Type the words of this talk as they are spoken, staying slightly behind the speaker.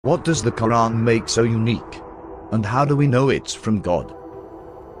What does the Quran make so unique? And how do we know it's from God?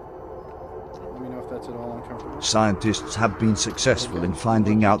 Let me know if that's at all uncomfortable. Scientists have been successful in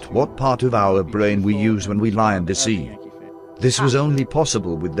finding out what part of our brain we use when we lie and deceive. This was only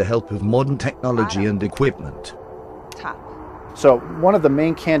possible with the help of modern technology and equipment. So one of the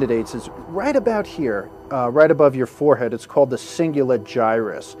main candidates is right about here, right above your forehead. It's called the cingulate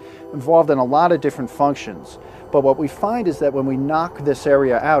gyrus, involved in a lot of different functions. But what we find is that when we knock this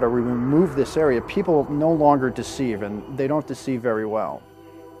area out or we remove this area, people no longer deceive, and they don't deceive very well.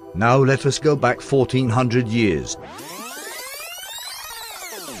 Now let us go back 1400 years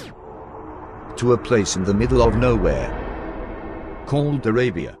to a place in the middle of nowhere called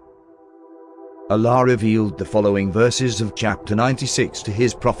Arabia. Allah revealed the following verses of chapter 96 to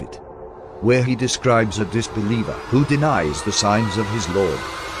his prophet, where he describes a disbeliever who denies the signs of his Lord.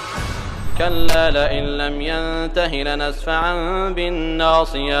 كلا لئن لم ينته لنسفعا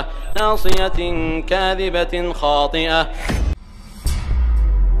بالناصية ناصية كاذبة خاطئة.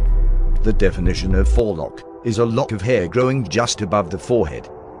 The definition of forelock is a lock of hair growing just above the forehead.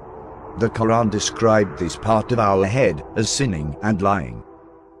 The Quran described this part of our head as sinning and lying.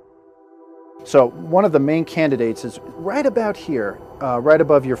 So one of the main candidates is right about here, right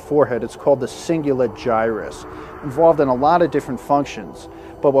above your forehead. It's called the cingulate gyrus, involved in a lot of different functions.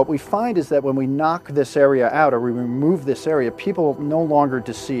 But what we find is that when we knock this area out or we remove this area, people no longer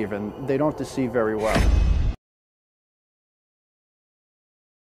deceive, and they don't deceive very well.